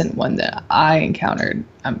recent one that I encountered.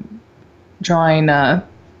 I'm having a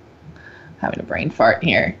brain fart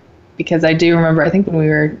here, because I do remember, I think when we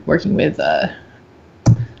were working with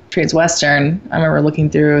Transwestern, I remember looking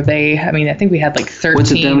through, I think we had like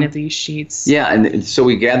 13 of these sheets. Yeah, and so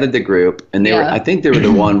we gathered the group, and I think they were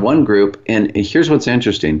the one group, and here's what's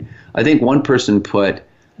interesting. I think one person put... It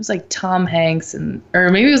was like Tom Hanks, or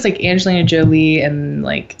maybe it was like Angelina Jolie, and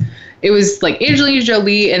like, it was like Angelina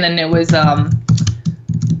Jolie, and then it was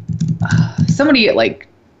somebody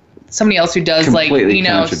else who does completely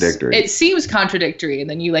contradictory. It seems contradictory, and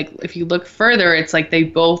then you if you look further, it's like they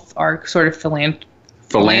both are sort of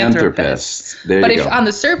philanthropists. There but you if go. on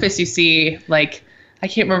the surface you see I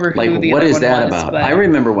can't remember like, who the what other is one that was, about? but- I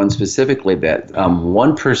remember one specifically that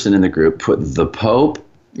one person in the group put the Pope,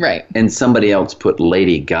 Right. and somebody else put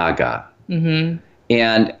Lady Gaga. Mm-hmm.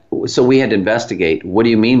 And so we had to investigate, what do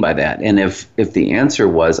you mean by that? And if the answer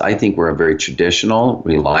was, I think we're a very traditional,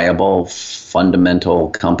 reliable, fundamental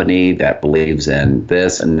company that believes in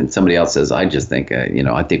this, and then somebody else says, I just think,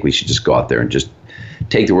 I think we should just go out there and just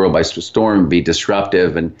take the world by storm, be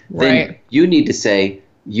disruptive. And then Right. you need to say,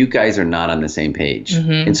 you guys are not on the same page.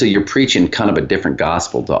 Mm-hmm. And so you're preaching kind of a different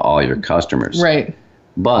gospel to all your customers. Right.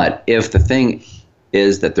 But if the thing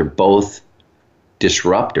is that they're both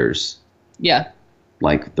disruptors, Yeah.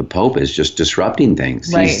 like the Pope is just disrupting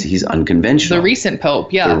things. Right. He's unconventional. The recent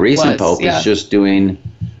Pope, yeah. The recent was, Pope yeah. is just doing,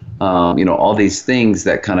 all these things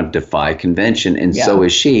that kind of defy convention, and Yeah. so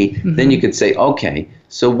is she. Mm-hmm. Then you could say, okay,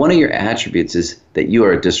 so one of your attributes is that you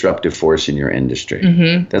are a disruptive force in your industry.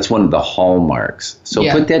 Mm-hmm. That's one of the hallmarks. So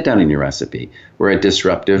Yeah. put that down in your recipe. We're a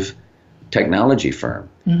disruptive technology firm.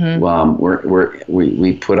 Mm-hmm.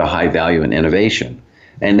 We put a high value in innovation.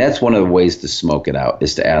 And that's one of the ways to smoke it out,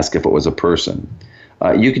 is to ask if it was a person.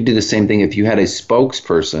 You could do the same thing if you had a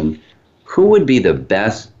spokesperson. Who would be the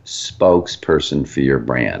best spokesperson for your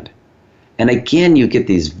brand? And again, you get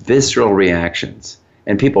these visceral reactions,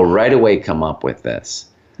 and people right away come up with this.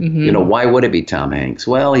 Mm-hmm. Why would it be Tom Hanks?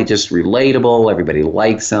 Well, he's just relatable. Everybody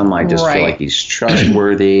likes him. I just feel Right. like he's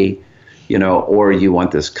trustworthy. Or you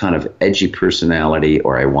want this kind of edgy personality,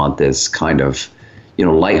 or I want this kind of,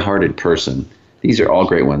 lighthearted person. These are all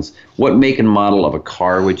great ones. What make and model of a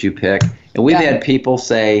car would you pick? And we've had people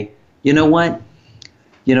say, you know what?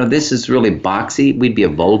 This is really boxy. We'd be a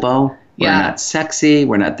Volvo. We're Yeah. not sexy.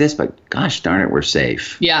 We're not this, but gosh darn it, we're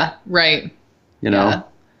safe. Yeah, right. Yeah.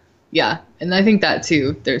 Yeah. And I think that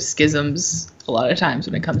too, there's schisms a lot of times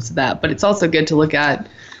when it comes to that. But it's also good to look at,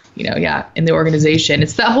 in the organization.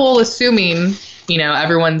 It's that whole assuming,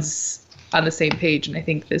 everyone's on the same page. And I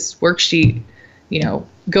think this worksheet,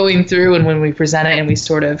 going through, and when we present it and we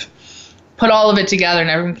sort of put all of it together and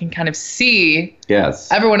everyone can kind of see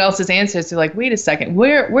Yes. everyone else's answers, they're like, wait a second,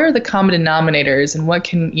 where are the common denominators, and what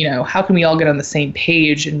can, how can we all get on the same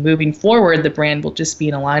page, and moving forward, the brand will just be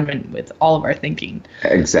in alignment with all of our thinking.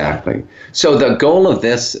 Exactly. So the goal of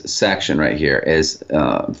this section right here is,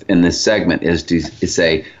 in this segment, is to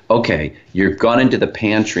say, okay, you've gone into the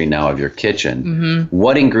pantry now of your kitchen. Mm-hmm.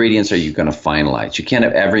 What ingredients are you going to finalize? You can't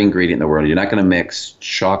have every ingredient in the world. You're not going to mix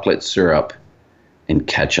chocolate syrup and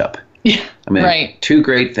ketchup. Yeah, right. Two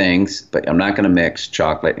great things, but I'm not going to mix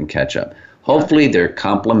chocolate and ketchup. Hopefully they're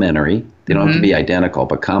complementary. They don't have to be identical,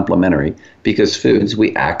 but complementary, because foods,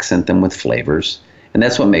 we accent them with flavors. And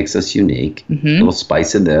that's what makes us unique. A little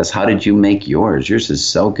spice of this. How did you make yours? Yours is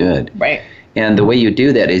so good. Right. And the way you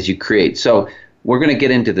do that is you create. So we're going to get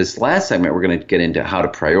into this last segment. We're going to get into how to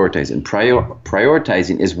prioritize. And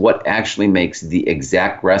prioritizing is what actually makes the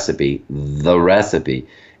exact recipe the recipe.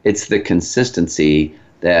 It's the consistency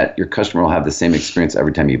that your customer will have the same experience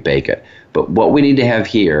every time you bake it. But what we need to have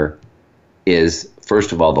here is,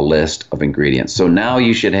 first of all, the list of ingredients. So now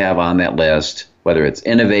you should have on that list, whether it's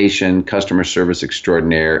innovation, customer service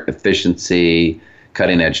extraordinaire, efficiency,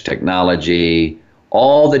 cutting edge technology,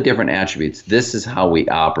 all the different attributes. This is how we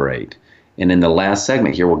operate. And in the last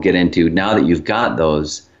segment here, we'll get into, now that you've got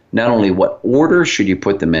those, not only what order should you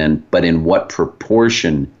put them in, but in what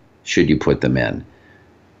proportion should you put them in.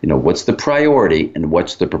 What's the priority and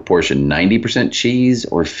what's the proportion, 90% cheese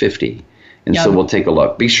or 50? And so we'll take a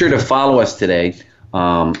look. Be sure to follow us today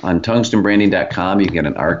on tungstenbranding.com. You can get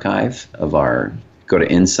an archive of go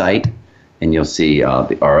to Insight, and you'll see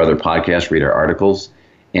our other podcasts, read our articles.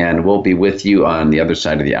 And we'll be with you on the other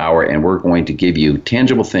side of the hour, and we're going to give you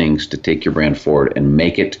tangible things to take your brand forward and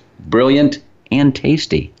make it brilliant and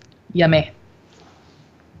tasty. Yummy.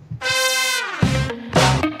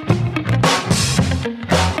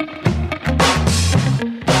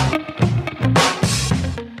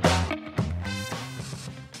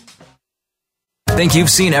 Think you've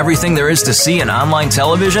seen everything there is to see in online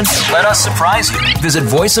television? Let us surprise you. Visit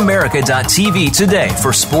voiceamerica.tv today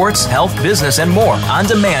for sports, health, business, and more on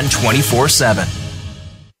demand 24/7.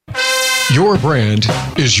 Your brand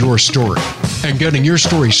is your story, and getting your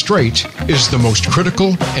story straight is the most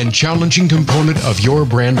critical and challenging component of your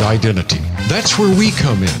brand identity. That's where we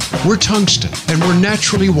come in. We're Tungsten, and we're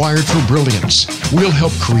naturally wired for brilliance. We'll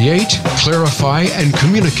help create, clarify, and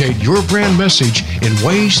communicate your brand message in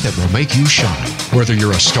ways that will make you shine. Whether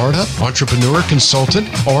you're a startup, entrepreneur, consultant,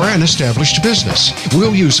 or an established business,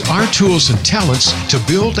 we'll use our tools and talents to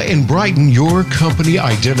build and brighten your company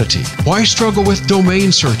identity. Why struggle with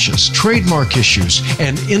domain searches, trademark issues,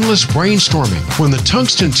 and endless brainstorming when the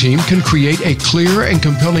Tungsten team can create a clear and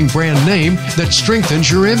compelling brand name that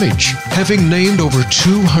strengthens your image? Having named over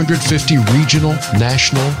 250 regional,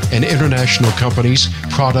 national, and international companies,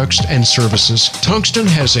 products, and services, Tungsten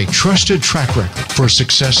has a trusted track record for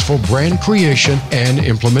successful brand creation and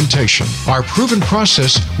implementation. Our proven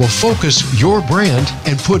process will focus your brand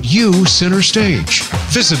and put you center stage.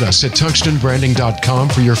 Visit us at tungstenbranding.com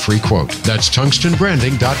for your free quote. That's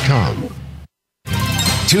tungstenbranding.com.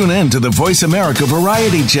 Tune in to the Voice America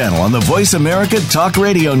Variety channel on the Voice America Talk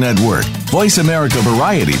Radio Network. Voice America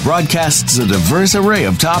Variety broadcasts a diverse array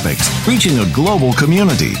of topics, reaching a global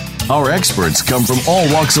community. Our experts come from all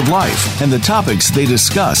walks of life, and the topics they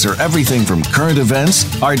discuss are everything from current events,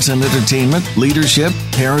 arts and entertainment, leadership,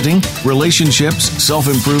 parenting, relationships,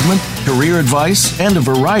 self-improvement, career advice, and a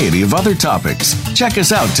variety of other topics. Check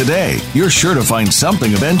us out today. You're sure to find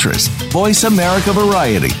something of interest. Voice America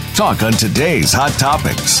Variety. Talk on today's hot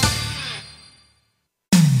topics.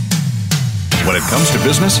 When it comes to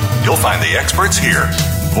business, you'll find the experts here.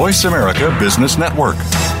 Voice America Business Network.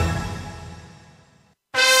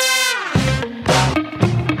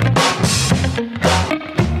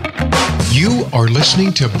 You are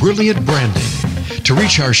listening to Brilliant Branding. To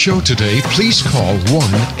reach our show today, please call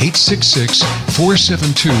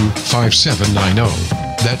 1-866-472-5790.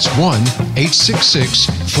 That's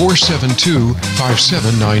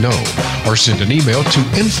 1-866-472-5790. Or send an email to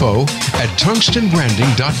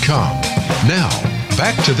info@tungstenbranding.com. Now,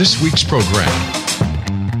 back to this week's program.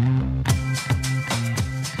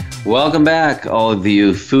 Welcome back, all of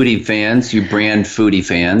you foodie fans, you brand foodie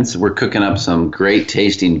fans. We're cooking up some great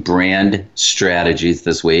tasting brand strategies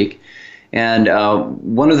this week. And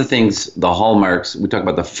one of the things, the hallmarks, we talk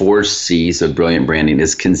about the 4 C's of brilliant branding,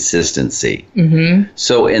 is consistency. Mm-hmm.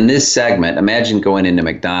 So in this segment, imagine going into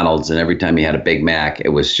McDonald's and every time you had a Big Mac, it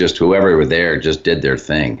was just whoever were there just did their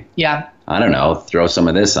thing. Yeah. I don't know, throw some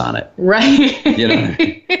of this on it. Right. You know,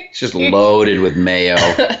 it's just loaded with mayo.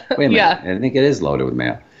 Wait a minute, Yeah. I think it is loaded with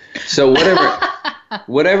mayo. So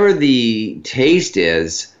whatever the taste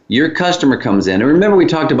is, your customer comes in. And remember we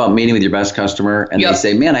talked about meeting with your best customer and Yep. they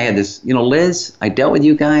say, man, I had this, Liz, I dealt with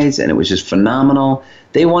you guys and it was just phenomenal.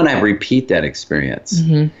 They want to repeat that experience.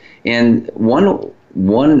 Mm-hmm. And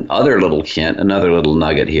one other little hint, another little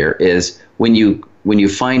nugget here is when you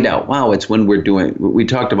find out, wow, it's when we're doing, we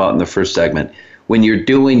talked about in the first segment, when you're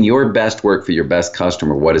doing your best work for your best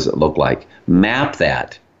customer, what does it look like? Map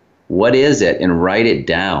that. What is it? And write it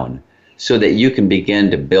down so that you can begin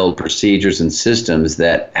to build procedures and systems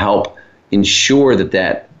that help ensure that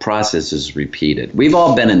that process is repeated. We've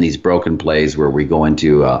all been in these broken plays where we go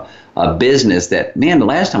into a business that, man, the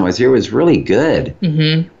last time I was here was really good.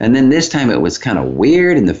 Mm-hmm. And then this time it was kind of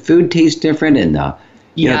weird and the food tastes different and the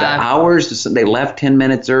hours, they left 10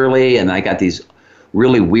 minutes early and I got these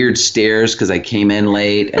really weird stares because I came in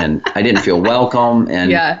late and I didn't feel welcome.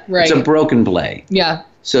 And it's a broken play. Yeah.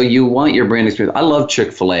 So you want your brand experience. I love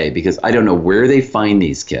Chick-fil-A because I don't know where they find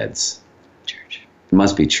these kids. Church. It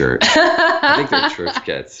must be church. I think they're church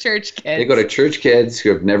kids. Church kids. They go to church kids who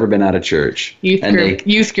have never been out of church.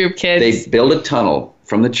 Youth group kids. They build a tunnel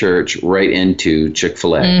from the church right into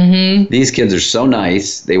Chick-fil-A. Mm-hmm. These kids are so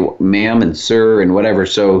nice. They, ma'am and sir and whatever.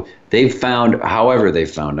 So they've found, however they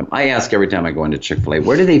found them. I ask every time I go into Chick-fil-A,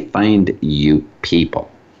 where do they find you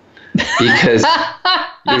people? Because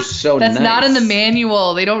you're so That's nice. not in the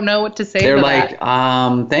manual. They don't know what to say. They're to like,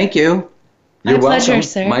 that. Thank you. You're My welcome. pleasure,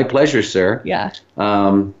 sir. My pleasure, sir. Yeah.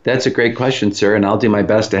 That's a great question, sir, and I'll do my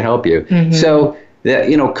best to help you. Mm-hmm. So,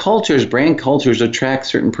 brand cultures attract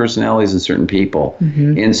certain personalities and certain people.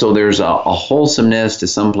 Mm-hmm. And so there's a wholesomeness to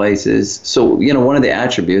some places. So, one of the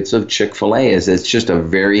attributes of Chick-fil-A is it's just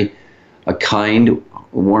a kind,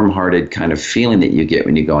 warm-hearted kind of feeling that you get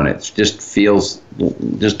when you go in. It just feels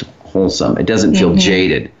just wholesome. It doesn't feel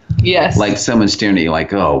jaded. Yes. Like someone's staring at you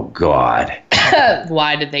like, oh, God.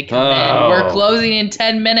 Why did they come in? We're closing in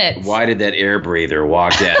 10 minutes. Why did that air breather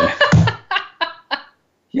walk in?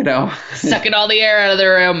 Sucking all the air out of the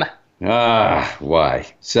room. Why?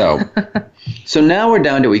 So now we're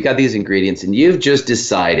down to, we got these ingredients and you've just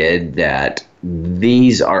decided that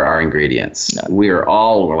these are our ingredients. No. We're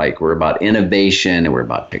about innovation and we're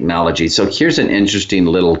about technology. So here's an interesting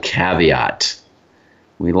little caveat.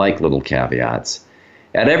 We like little caveats.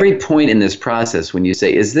 At every point in this process, when you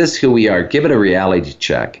say, is this who we are? Give it a reality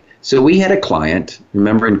check. So we had a client,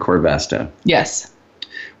 remember in Corvesta? Yes.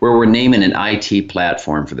 Where we're naming an IT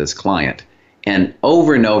platform for this client. And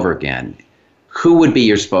over again, who would be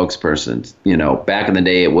your spokesperson? You know, back in the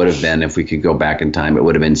day, it would have been, if we could go back in time, it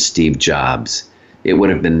would have been Steve Jobs. It would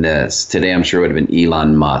have been this. Today, I'm sure it would have been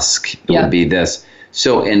Elon Musk. It would be this.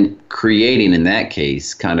 So in creating, in that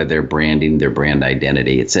case, kind of their branding, their brand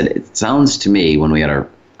identity, it sounds to me when we had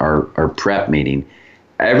our prep meeting,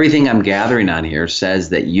 everything I'm gathering on here says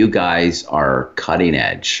that you guys are cutting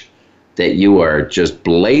edge, that you are just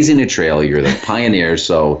blazing a trail. You're the pioneers.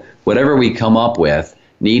 So whatever we come up with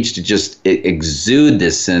needs to just exude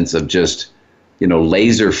this sense of just, you know,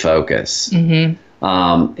 laser focus. Mm-hmm.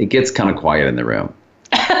 It gets kind of quiet in the room,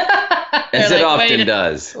 as it often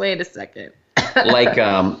does. Wait a second. Like,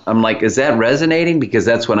 I'm like, is that resonating? Because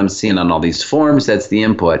that's what I'm seeing on all these forums. That's the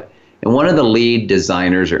input. And one of the lead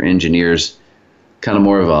designers or engineers, kind of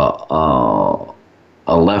more of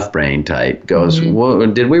a left brain type, goes, Whoa,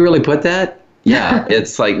 did we really put that? Yeah,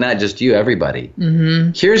 it's like not just you, everybody.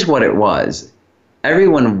 Mm-hmm. Here's what it was.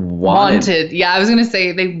 Everyone wanted. Yeah, I was going to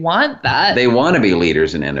say they want that. They want to be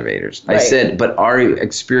leaders and innovators. Right. I said, but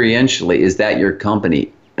experientially, is that your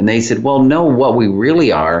company? And they said, well, no, what we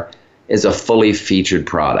really are is a fully featured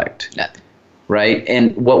product. Yeah. Right?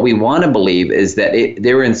 And what we want to believe is that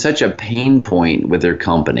they were in such a pain point with their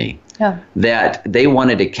company that they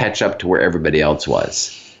wanted to catch up to where everybody else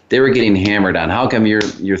was. They were getting hammered on, how come your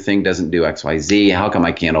thing doesn't do XYZ? How come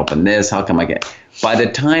I can't open this? How come I can't? By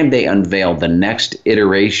the time they unveiled the next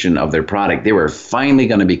iteration of their product, they were finally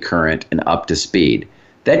going to be current and up to speed.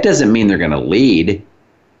 That doesn't mean they're going to lead.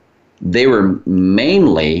 They were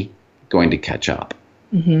mainly going to catch up.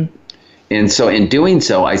 Mm-hmm. And so in doing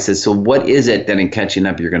so, I said, so what is it that in catching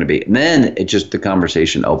up you're going to be? And then the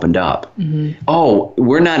conversation opened up. Mm-hmm. Oh,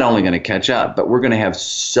 we're not only going to catch up, but we're going to have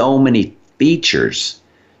so many features,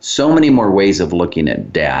 so many more ways of looking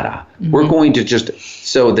at data. Mm-hmm. We're going to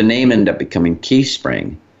so the name ended up becoming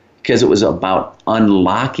Keyspring because it was about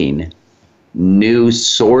unlocking new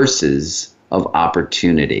sources of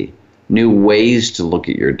opportunity, new ways to look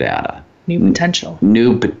at your data. New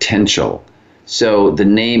potential. So the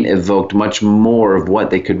name evoked much more of what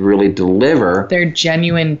they could really deliver. Their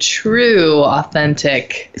genuine, true,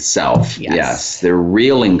 authentic self. Yes. Their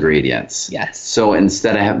real ingredients. Yes. So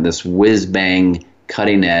instead of having this whiz-bang,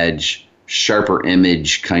 cutting edge, sharper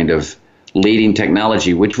image kind of leading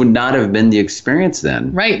technology, which would not have been the experience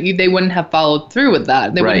then. Right. They wouldn't have followed through with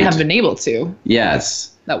that. They wouldn't have been able to.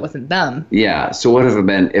 Yes. That wasn't them. Yeah. So what would have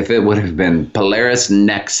been if it would have been Polaris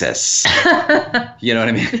Nexus? You know what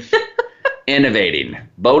I mean? Innovating,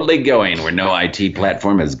 boldly going where no IT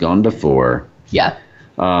platform has gone before. Yeah.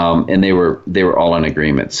 And they were all in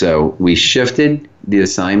agreement. So we shifted the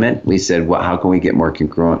assignment. We said, well, how can we get more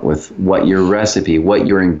congruent with what your recipe, what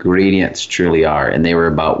your ingredients truly are? And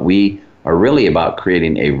we are really about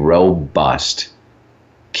creating a robust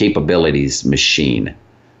capabilities machine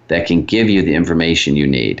that can give you the information you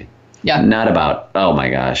need. Yeah. Not about, oh my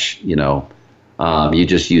gosh, you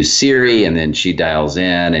just use Siri and then she dials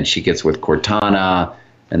in and she gets with Cortana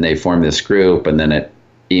and they form this group and then it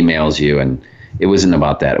emails you. And it wasn't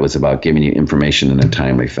about that. It was about giving you information in a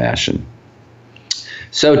timely fashion.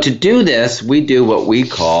 So to do this, we do what we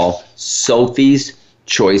call Sophie's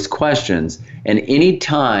Choice questions. And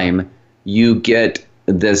anytime you get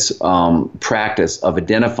this practice of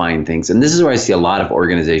identifying things, and this is where I see a lot of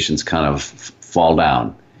organizations kind of fall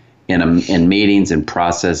down in meetings and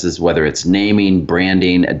processes, whether it's naming,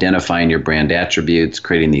 branding, identifying your brand attributes,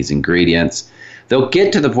 creating these ingredients. They'll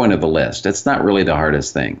get to the point of the list. That's not really the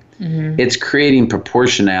hardest thing. Mm-hmm. It's creating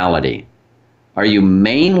proportionality. Are you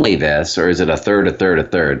mainly this, or is it a third, a third, a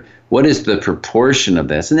third? What is the proportion of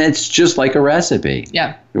this? And it's just like a recipe.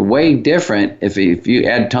 Yeah. You're way different. If you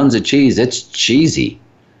add tons of cheese, it's cheesy,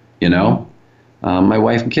 My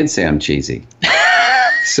wife and kids say I'm cheesy.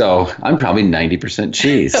 So I'm probably 90%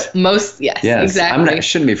 cheese. Yes, exactly. I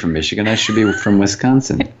shouldn't be from Michigan. I should be from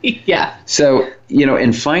Wisconsin. Yeah. So,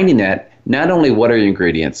 in finding that, not only what are your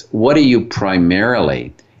ingredients, what are you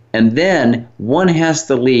primarily? And then one has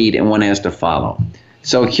to lead and one has to follow.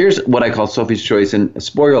 So here's what I call Sophie's Choice. And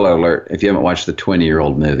spoiler alert, if you haven't watched the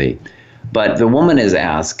 20-year-old movie. But the woman is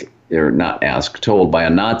told by a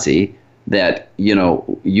Nazi that,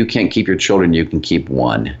 you can't keep your children, you can keep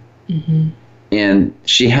one. Mm-hmm. And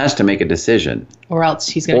she has to make a decision. Or else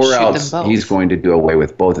he's going to shoot them both. He's going to do away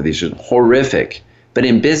with both of these. It's horrific. But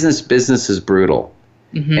in business is brutal.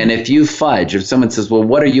 Mm-hmm. And if you fudge, if someone says, well,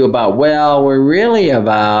 what are you about? Well, we're really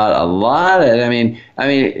about a lot of, I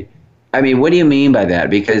mean, what do you mean by that?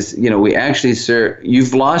 Because, we actually, sir,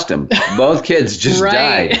 you've lost them. Both kids just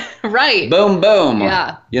died. Right. Boom, boom.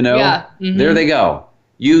 Yeah. Yeah. Mm-hmm. There they go.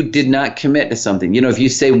 You did not commit to something. If you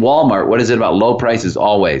say Walmart, what is it about? Low prices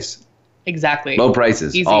always. Exactly. Low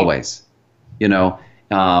prices, Easy. always.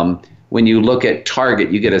 When you look at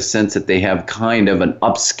Target, you get a sense that they have kind of an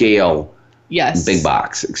upscale big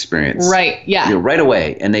box experience. Right, yeah. Right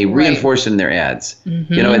away, and they reinforce it in their ads.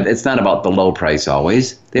 Mm-hmm. It's not about the low price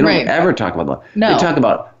always. They don't ever talk about low. No. They talk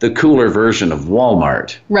about the cooler version of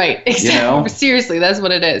Walmart. Right, exactly. Seriously, that's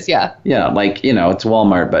what it is, yeah. Yeah, it's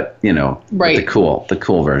Walmart, but, the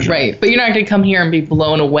cool version. Right, but you're not going to come here and be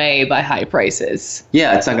blown away by high prices.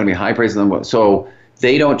 Yeah, it's not going to be high prices. So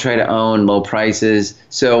they don't try to own low prices.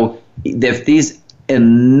 So if these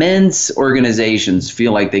immense organizations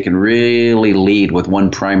feel like they can really lead with one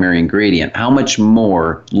primary ingredient, how much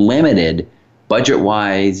more limited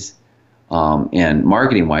budget-wise and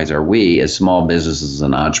marketing-wise are we as small businesses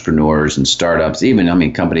and entrepreneurs and startups,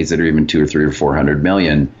 even, companies that are even 200 or 300 or 400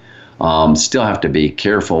 million, still have to be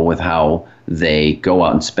careful with how they go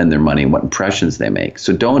out and spend their money and what impressions they make.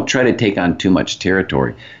 So don't try to take on too much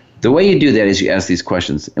territory. The way you do that is you ask these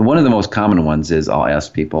questions. And one of the most common ones is I'll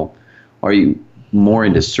ask people, are you more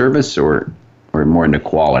into service or more into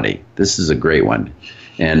quality? This is a great one.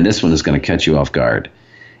 And this one is going to catch you off guard.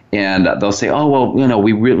 And they'll say, oh, well,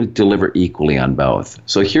 we really deliver equally on both.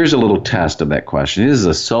 So here's a little test of that question. This is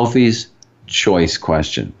a Sophie's Choice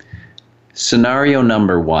question. Scenario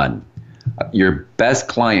number 1, your best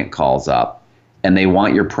client calls up and they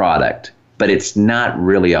want your product, but it's not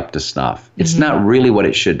really up to snuff. It's not really what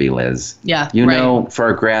it should be, Liz. Yeah, for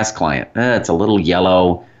our grass client, it's a little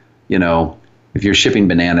yellow, if you're shipping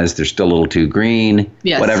bananas, they're still a little too green,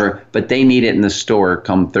 whatever. But they need it in the store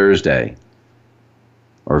come Thursday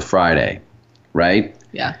or Friday, right?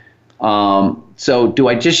 Yeah. So do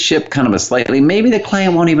I just ship kind of a slightly, maybe the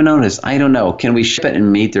client won't even notice. I don't know. Can we ship it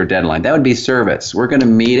and meet their deadline? That would be service. We're going to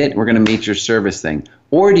meet it. We're going to meet your service thing.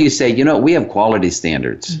 Or do you say, we have quality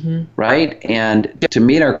standards, right? And to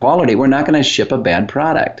meet our quality, we're not going to ship a bad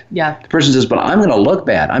product. Yeah. The person says, but I'm going to look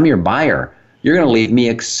bad. I'm your buyer. You're going to leave me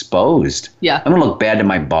exposed. Yeah. I'm going to look bad to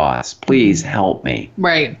my boss. Please help me.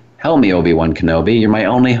 Right. Help me, Obi-Wan Kenobi. You're my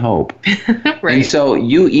only hope. Right. And so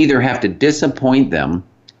you either have to disappoint them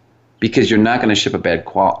because you're not going to ship a bad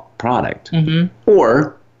product,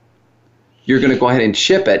 or you're going to go ahead and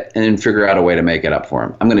ship it and then figure out a way to make it up for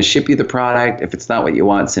them. I'm going to ship you the product. If it's not what you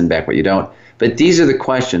want, send back what you don't. But these are the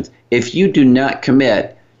questions. If you do not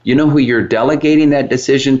commit, you know who you're delegating that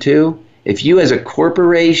decision to? If you as a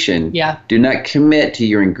corporation do not commit to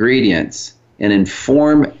your ingredients and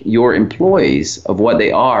inform your employees of what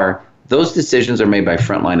they are, those decisions are made by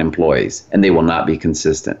frontline employees and they will not be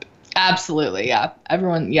consistent. Absolutely, yeah.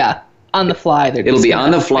 Everyone, on the fly. It'll be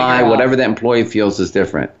on the fly. Whatever the employee feels is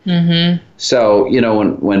different. Mm-hmm. So,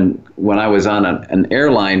 when I was on an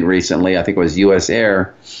airline recently, I think it was US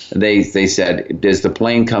Air, they said, does the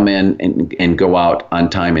plane come in and go out on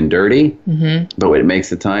time and dirty, but it makes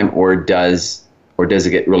the time, or does it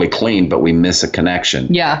get really clean, but we miss a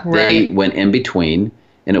connection? Yeah, right. They went in between,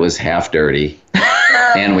 and it was half dirty.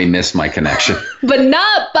 And we missed my connection. But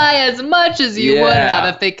not by as much as you would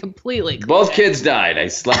have if they completely cleaned Both kids died. I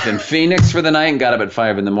slept in Phoenix for the night and got up at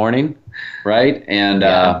 5 a.m, right? And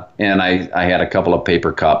and I had a couple of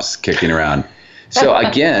paper cups kicking around. So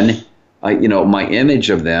again, my image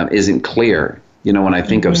of them isn't clear. When I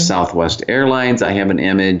think of Southwest Airlines, I have an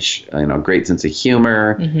image, great sense of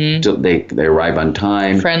humor. They arrive on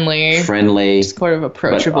time. Friendly. Sort of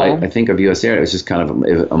approachable. But I think of US Air, it's just kind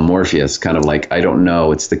of amorphous, kind of like, I don't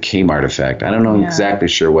know, it's the Kmart effect. I don't know exactly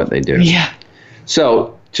sure what they do. Yeah.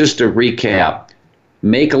 So just to recap,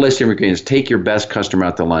 make a list of your ingredients. Take your best customer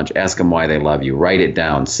out to lunch. Ask them why they love you. Write it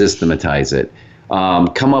down. Systematize it.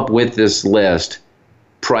 Come up with this list.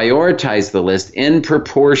 Prioritize the list in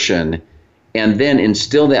proportion, and then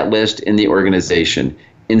instill that list in the organization.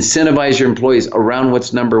 Incentivize your employees around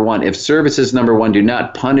what's number one. If service is number one, do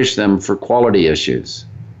not punish them for quality issues.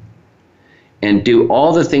 And do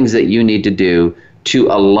all the things that you need to do to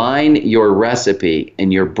align your recipe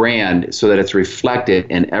and your brand so that it's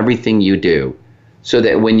reflected in everything you do. So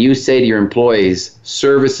that when you say to your employees,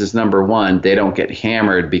 service is number one, they don't get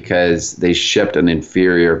hammered because they shipped an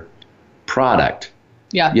inferior product.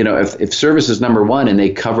 Yeah. If service is number one and they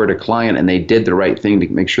covered a client and they did the right thing to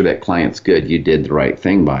make sure that client's good, you did the right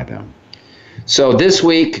thing by them. So this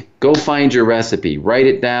week, go find your recipe, write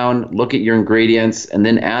it down, look at your ingredients, and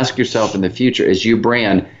then ask yourself in the future as you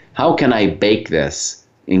brand, how can I bake this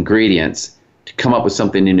ingredients to come up with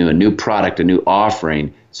something new, a new product, a new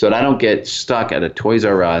offering, so that I don't get stuck at a Toys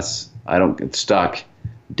R Us, I don't get stuck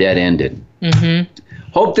dead-ended.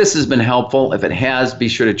 Hope this has been helpful. If it has, be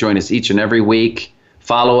sure to join us each and every week.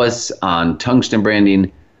 Follow us on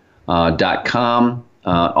tungstenbranding.com,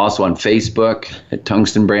 also on Facebook at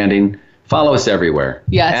Tungsten Branding. Follow us everywhere.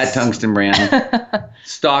 Yes. At Tungsten Brand.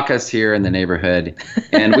 Stalk us here in the neighborhood.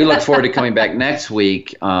 And we look forward to coming back next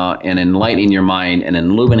week and enlightening your mind and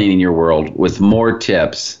illuminating your world with more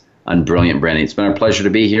tips on brilliant branding. It's been a pleasure to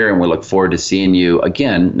be here, and we look forward to seeing you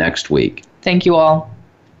again next week. Thank you all.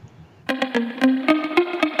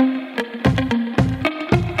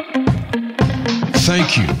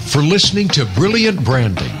 Thank you for listening to Brilliant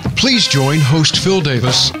Branding. Please join host Phil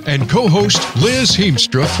Davis and co-host Liz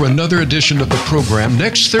Heemstra for another edition of the program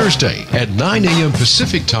next Thursday at 9 a.m.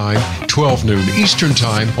 Pacific Time, 12 noon Eastern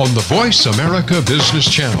Time on the Voice America Business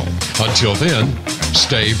Channel. Until then,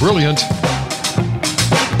 stay brilliant.